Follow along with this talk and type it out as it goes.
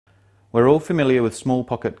We're all familiar with small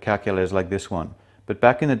pocket calculators like this one, but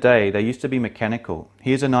back in the day they used to be mechanical.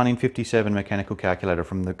 Here's a 1957 mechanical calculator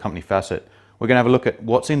from the company Facit. We're going to have a look at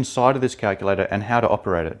what's inside of this calculator and how to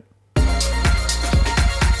operate it.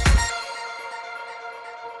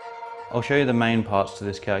 I'll show you the main parts to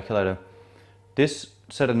this calculator. This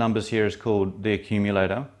set of numbers here is called the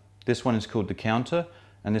accumulator, this one is called the counter,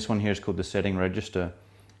 and this one here is called the setting register.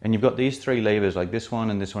 And you've got these three levers, like this one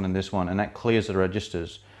and this one and this one, and that clears the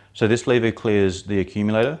registers. So this lever clears the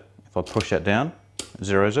accumulator. If I push that down, it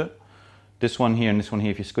zeroes it. This one here and this one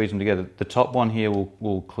here, if you squeeze them together, the top one here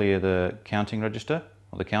will clear the counting register,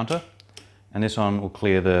 or the counter, and this one will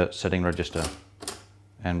clear the setting register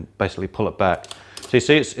and basically pull it back. So you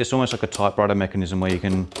see it's almost like a typewriter mechanism where you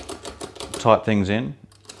can type things in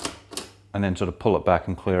and then sort of pull it back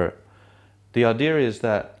and clear it. The idea is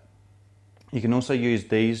that you can also use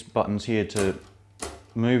these buttons here to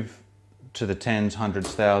move to the tens,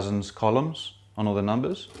 hundreds, thousands columns on all the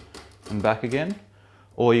numbers and back again,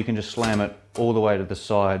 or you can just slam it all the way to the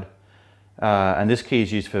side, and this key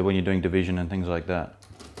is used for when you're doing division and things like that.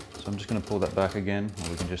 So I'm just going to pull that back again,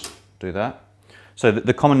 or we can just do that. So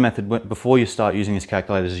the common method before you start using this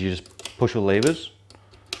calculator is you just push all levers,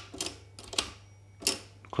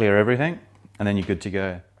 clear everything, and then you're good to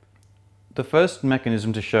go. The first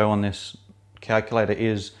mechanism to show on this calculator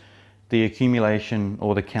is the accumulation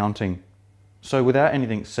or the counting. So without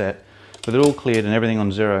anything set, with it all cleared and everything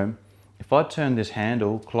on zero, if I turn this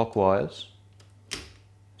handle clockwise,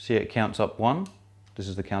 see it counts up 1. This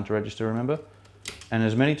is the counter register, remember? And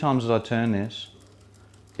as many times as I turn this,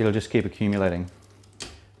 it'll just keep accumulating.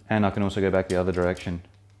 And I can also go back the other direction.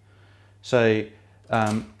 So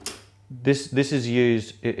this is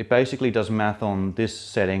used, it basically does math on this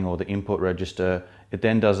setting or the input register. It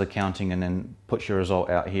then does the counting and then puts your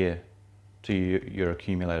result out here to your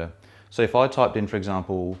accumulator. So if I typed in, for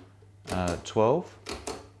example, 12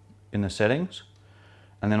 in the settings,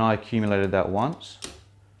 and then I accumulated that once,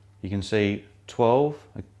 you can see 12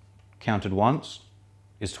 counted once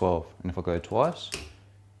is 12. And if I go twice,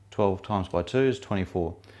 12 times by 2 is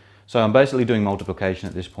 24. So I'm basically doing multiplication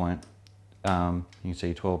at this point. You can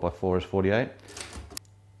see 12 by 4 is 48.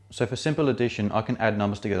 So for simple addition, I can add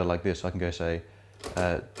numbers together like this. I can go say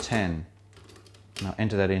 10. Now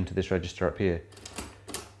enter that into this register up here.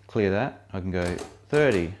 Clear that. I can go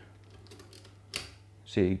 30.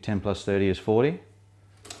 See, 10 plus 30 is 40.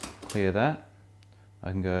 Clear that.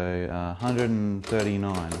 I can go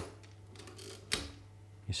 139.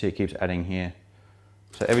 You see it keeps adding here.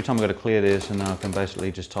 So every time I've got to clear this, and then I can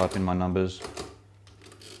basically just type in my numbers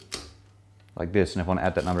like this, and if I want to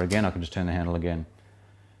add that number again, I can just turn the handle again.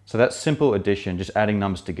 So that's simple addition, just adding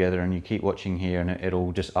numbers together, and you keep watching here and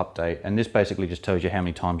it'll just update. And this basically just tells you how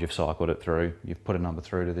many times you've cycled it through. You've put a number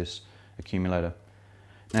through to this accumulator.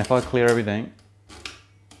 Now if I clear everything,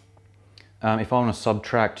 if I want to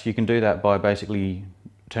subtract, you can do that by basically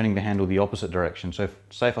turning the handle the opposite direction. So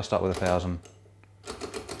say if I start with 1,000.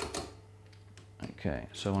 Okay,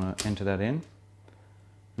 so I want to enter that in.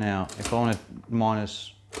 Now if I want to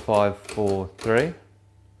minus 5, 4, 3,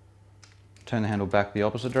 turn the handle back the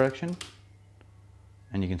opposite direction,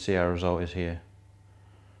 and you can see our result is here.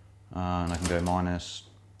 And I can go minus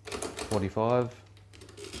 45.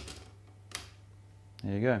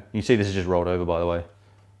 There you go. You see this is just rolled over, by the way,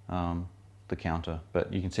 the counter,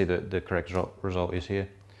 but you can see that the correct result is here.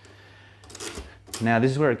 Now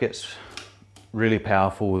this is where it gets really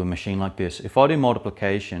powerful with a machine like this. If I do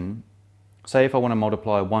multiplication, say if I want to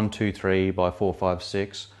multiply 1, 2, 3 by 4, 5,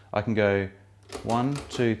 6, I can go 1,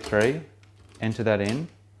 2, 3, enter that in.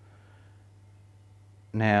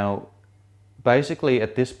 Now, basically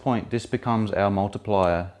at this point, this becomes our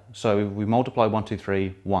multiplier. So we multiply 1, 2,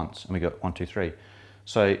 3 once, and we got 1, 2, 3.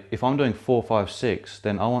 So if I'm doing 4, 5, 6,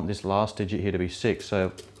 then I want this last digit here to be 6.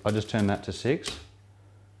 So I just turn that to 6.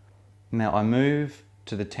 Now I move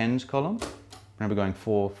to the tens column. Remember going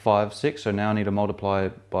 4, 5, 6, so now I need to multiply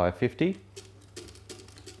it by 50,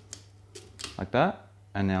 like that,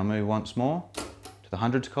 and now move once more to the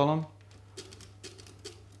hundreds column,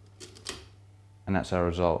 and that's our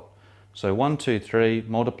result. So 1, 2, 3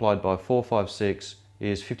 multiplied by 4, 5, 6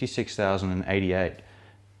 is 56,088,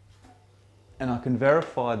 and I can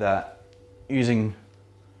verify that using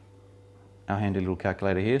our handy little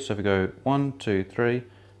calculator here. So if we go 1, 2, 3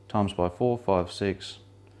 times by 4, 5, 6,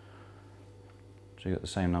 so you got the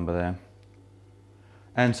same number there.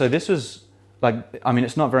 And so this was like, I mean,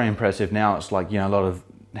 it's not very impressive now. It's like, you know, a lot of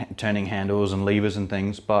turning handles and levers and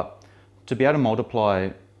things, but to be able to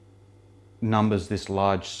multiply numbers this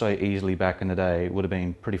large so easily back in the day would have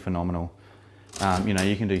been pretty phenomenal. You know,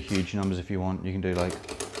 you can do huge numbers if you want. You can do like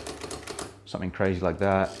something crazy like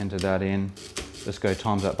that, enter that in. Let's go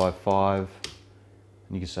times that by 5. And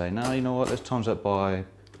you can say, no, you know what, let's times that by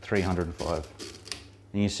 305.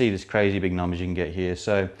 And you see this crazy big numbers you can get here.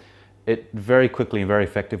 So it very quickly and very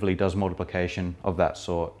effectively does multiplication of that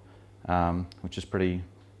sort, which is pretty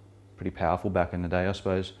powerful back in the day, I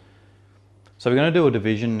suppose. So we're going to do a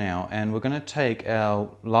division now, and we're going to take our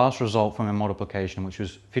last result from our multiplication, which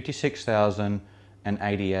was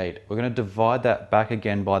 56,088. We're going to divide that back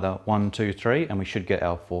again by the 1, 2, 3, and we should get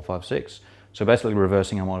our 456. So basically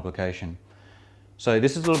reversing our multiplication. So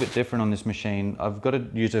this is a little bit different on this machine. I've got to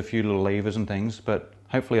use a few little levers and things, but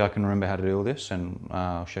hopefully I can remember how to do all this, and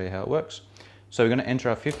I'll show you how it works. So we're going to enter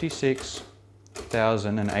our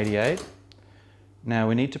 56,088. Now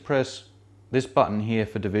we need to press this button here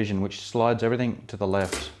for division, which slides everything to the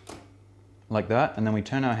left like that, and then we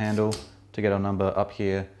turn our handle to get our number up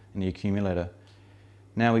here in the accumulator.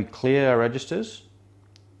 Now we clear our registers.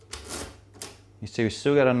 You see we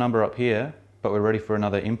still got our number up here, but we're ready for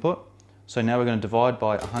another input. So now we're going to divide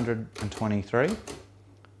by 123.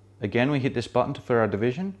 Again, we hit this button for our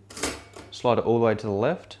division, slide it all the way to the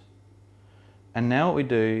left. And now what we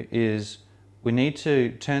do is we need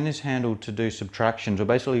to turn this handle to do subtractions. We're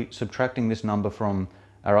basically subtracting this number from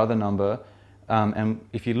our other number. And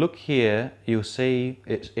if you look here, you'll see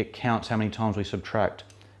it counts how many times we subtract.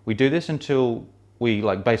 We do this until we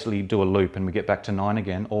basically do a loop and we get back to 9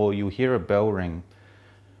 again, or you'll hear a bell ring.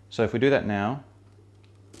 So if we do that now,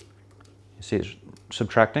 you see it's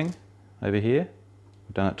subtracting over here.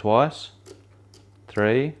 We've done it twice.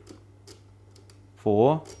 3,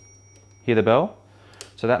 4, hear the bell.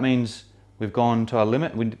 So that means we've gone to our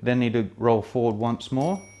limit. We then need to roll forward once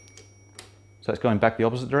more. So it's going back the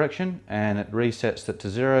opposite direction, and it resets it to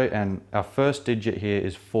 0, and our first digit here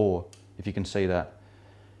is 4, if you can see that.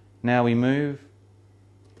 Now we move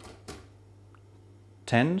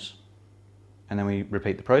tens, and then we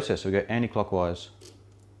repeat the process. So we go anti-clockwise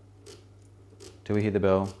till we hear the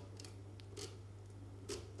bell.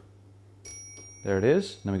 There it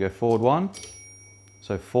is. Then we go forward 1.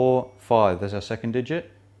 So 4, 5, there's our second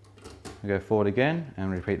digit. We go forward again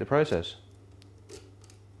and repeat the process.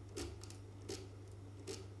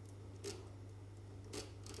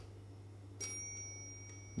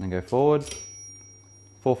 And then go forward,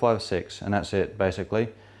 4, 5, 6, and that's it basically.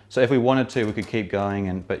 So if we wanted to, we could keep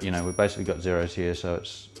going, but you know, we've basically got zeros here, so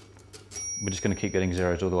we're just going to keep getting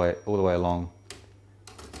zeros all the way along.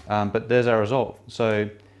 But there's our result. So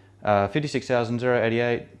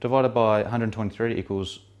 56,088 divided by 123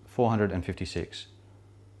 equals 456.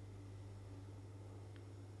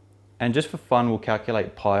 And just for fun, we'll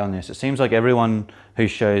calculate pi on this. It seems like everyone who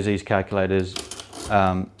shows these calculators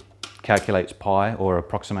calculates pi or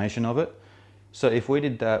approximation of it. So if we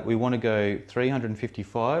did that, we want to go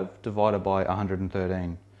 355 divided by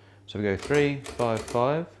 113. So we go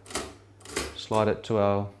 355, slide it to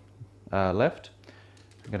our left.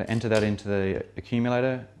 We're going to enter that into the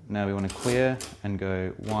accumulator. Now we want to clear and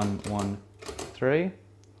go 113,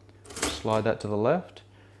 slide that to the left.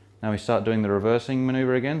 Now we start doing the reversing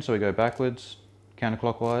maneuver again, so we go backwards,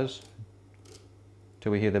 counterclockwise,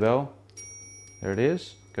 till we hear the bell. There it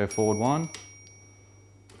is. Go forward 1,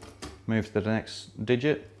 move to the next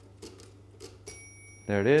digit.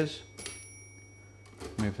 There it is.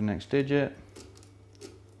 Move to the next digit.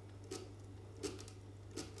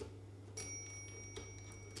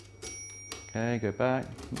 Okay, go back,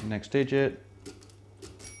 next digit.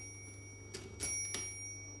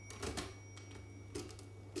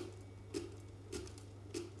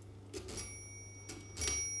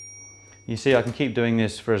 You see, I can keep doing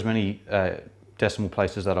this for as many decimal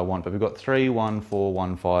places that I want, but we've got 3, 1, 4,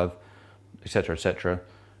 1, 5, etc., etc.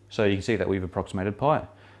 So you can see that we've approximated pi.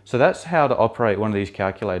 So that's how to operate one of these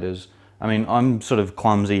calculators. I mean, I'm sort of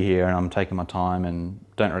clumsy here and I'm taking my time and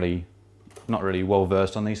not really well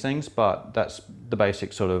versed on these things, but that's the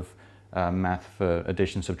basic sort of math for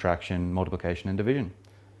addition, subtraction, multiplication and division.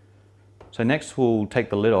 So next we'll take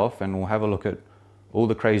the lid off and we'll have a look at all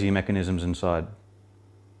the crazy mechanisms inside.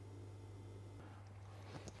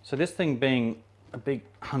 So this thing, being a big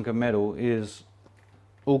hunk of metal, is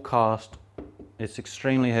all cast. It's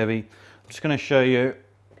extremely heavy. I'm just going to show you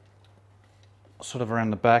sort of around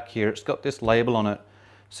the back here. It's got this label on it. It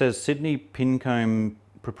says Sydney Pincombe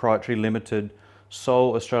Proprietary Limited,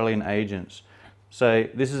 sole Australian agents. So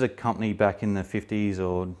this is a company back in the 50s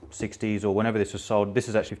or 60s or whenever this was sold. This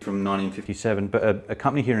is actually from 1957, but a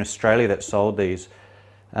company here in Australia that sold these.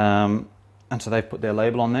 And so they've put their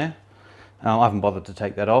label on there. I haven't bothered to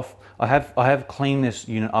take that off. I have cleaned this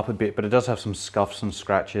unit up a bit, but it does have some scuffs and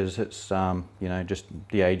scratches. It's you know, just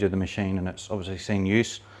the age of the machine, and it's obviously seen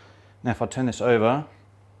use. Now if I turn this over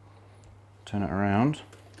turn it around.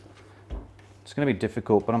 It's going to be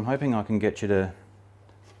difficult, but I'm hoping I can get you to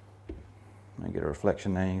get a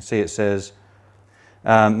reflection there. You can see it says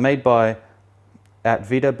made by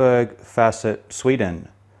Atvidaberg-Facit, Sweden,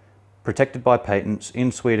 protected by patents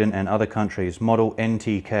in Sweden and other countries, Model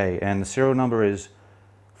NTK, and the serial number is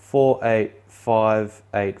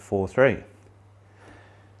 485843.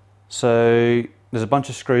 So there's a bunch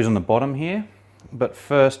of screws on the bottom here, but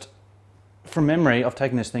first, from memory, I've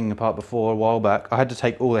taken this thing apart before a while back. I had to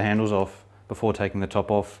take all the handles off before taking the top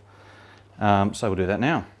off, so we'll do that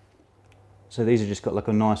now. So these have just got like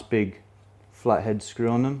a nice big flathead screw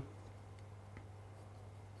on them.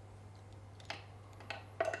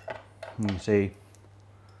 And you see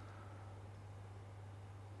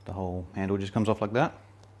the whole handle just comes off like that.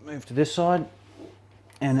 Move to this side,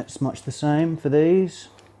 and it's much the same for these.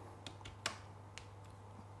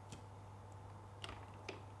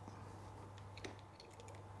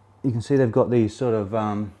 You can see they've got these sort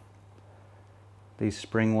of these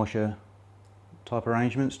spring washer type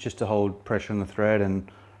arrangements just to hold pressure on the thread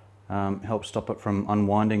and help stop it from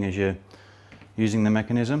unwinding as you're using the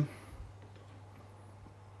mechanism.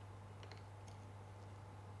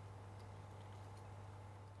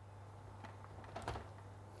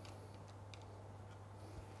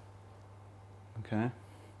 Okay,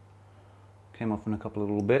 came off in a couple of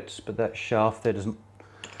little bits, but that shaft there doesn't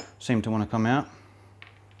seem to want to come out.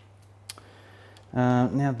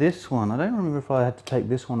 Now this one, I don't remember if I had to take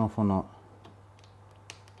this one off or not.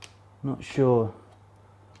 Not sure.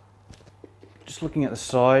 Just looking at the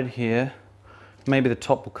side here, maybe the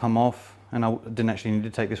top will come off, and I didn't actually need to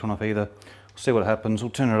take this one off either. We'll see what happens. We'll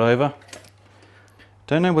turn it over.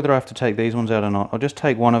 Don't know whether I have to take these ones out or not. I'll just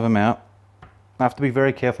take one of them out. I have to be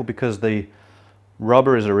very careful because the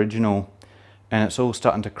rubber is original and it's all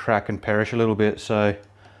starting to crack and perish a little bit, so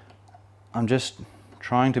I'm just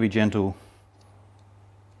trying to be gentle.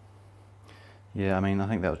 Yeah, I mean, I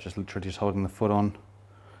think that was just literally just holding the foot on.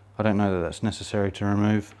 I don't know that that's necessary to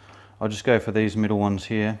remove. I'll just go for these middle ones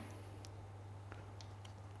here.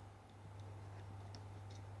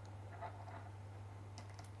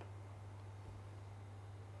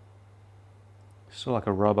 Sort of like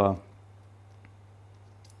a rubber,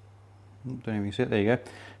 don't even see it, there you go.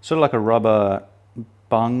 Sort of like a rubber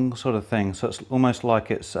bung sort of thing. So it's almost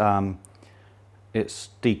like it's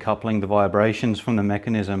decoupling the vibrations from the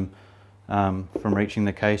mechanism from reaching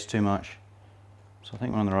the case too much. So I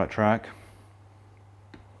think we're on the right track.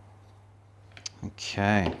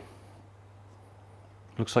 Okay.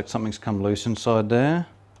 Looks like something's come loose inside there.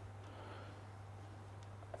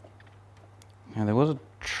 Now there was a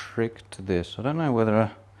trick to this. I don't know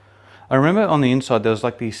whether I remember on the inside there was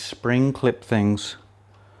like these spring clip things.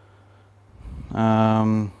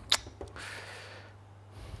 Don't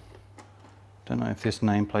know if this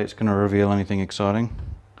nameplate's going to reveal anything exciting.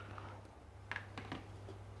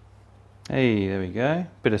 Hey, there we go.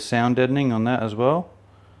 Bit of sound deadening on that as well.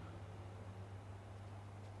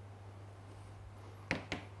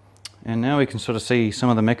 And now we can sort of see some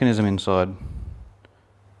of the mechanism inside.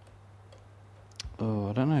 Oh,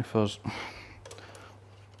 I don't know if I was...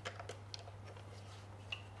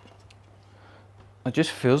 It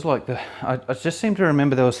just feels like I just seem to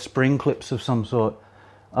remember there were spring clips of some sort.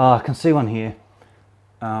 I can see one here.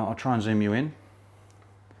 I'll try and zoom you in.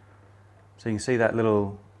 So you can see that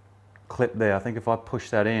little clip there. I think if I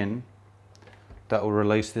push that in, that will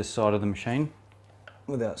release this side of the machine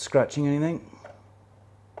without scratching anything.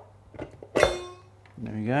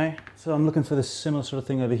 There we go. So I'm looking for this similar sort of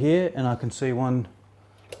thing over here, and I can see one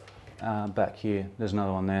back here. There's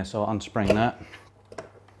another one there, so I'll unspring that.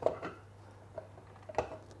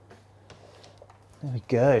 There we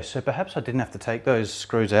go. So perhaps I didn't have to take those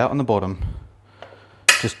screws out on the bottom.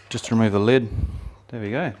 Just to remove the lid. There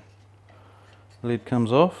we go. The lid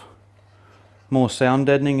comes off. More sound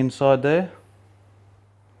deadening inside there.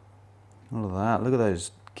 All of that. Look at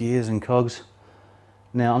those gears and cogs.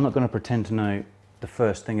 Now I'm not going to pretend to know the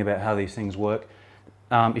first thing about how these things work.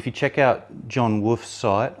 If you check out John Wolf's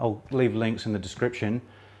site, I'll leave links in the description.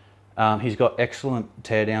 He's got excellent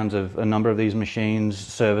teardowns of a number of these machines,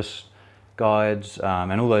 service guides,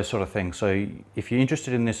 and all those sort of things. So if you're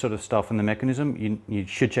interested in this sort of stuff and the mechanism, you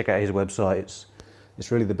should check out his website. It's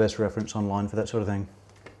really the best reference online for that sort of thing.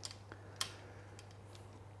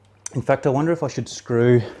 In fact, I wonder if I should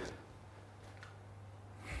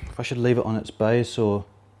leave it on its base or...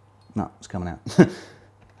 No, it's coming out.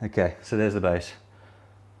 Okay, so there's the base.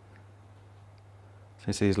 So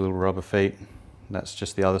you see these little rubber feet. That's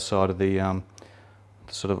just the other side of the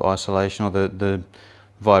sort of isolation or the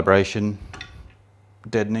vibration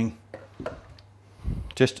deadening.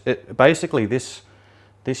 Basically this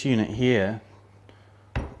this unit here,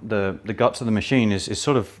 the guts of the machine is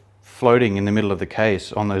sort of floating in the middle of the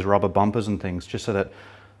case on those rubber bumpers and things, just so that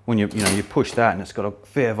when you push that and it's got a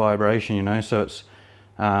fair vibration, you know, so it's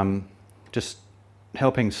just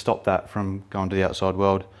helping stop that from going to the outside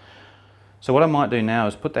world. So what I might do now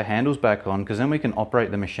is put the handles back on, because then we can operate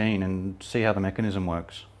the machine and see how the mechanism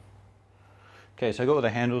works. Okay, so I've got all the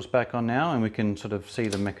handles back on now, and we can sort of see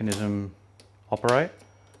the mechanism operate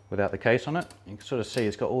without the case on it. You can sort of see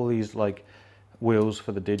it's got all these like wheels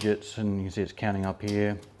for the digits, and you can see it's counting up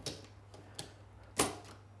here.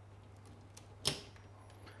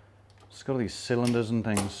 It's got all these cylinders and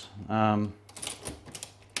things. But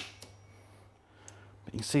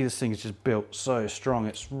you can see this thing is just built so strong.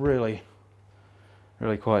 It's really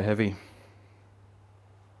quite heavy.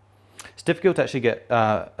 It's difficult to actually get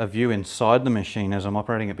a view inside the machine as I'm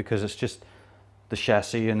operating it, because it's just the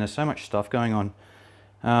chassis and there's so much stuff going on.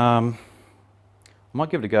 I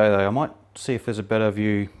might give it a go though. I might see if there's a better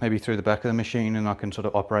view maybe through the back of the machine, and I can sort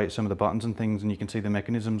of operate some of the buttons and things, and you can see the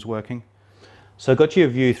mechanisms working. So I got you a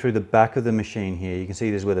view through the back of the machine here. You can see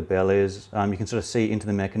this is where the bell is. You can sort of see into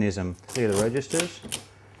the mechanism. See the registers?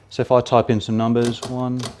 So if I type in some numbers,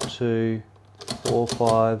 1, 2, 4,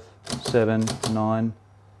 5, 7, 9,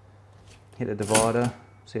 hit the divider,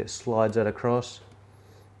 see it slides that across.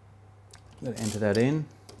 Enter that in.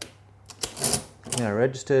 Now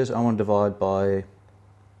registers, I want to divide by,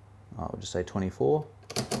 I'll just say 24.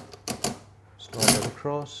 Slide that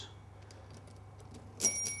across.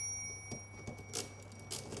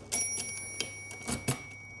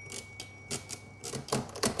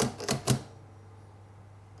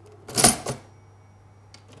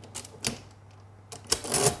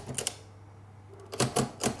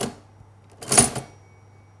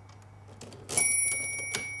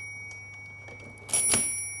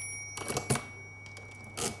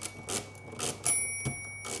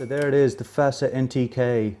 So there it is, the Facit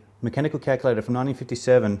NTK Mechanical Calculator from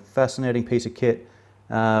 1957. Fascinating piece of kit.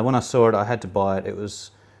 When I saw it, I had to buy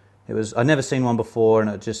it. I'd never seen one before, and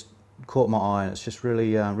it just caught my eye, and it's just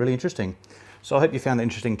really interesting. So I hope you found it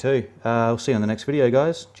interesting too. I'll see you on the next video,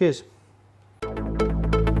 guys. Cheers.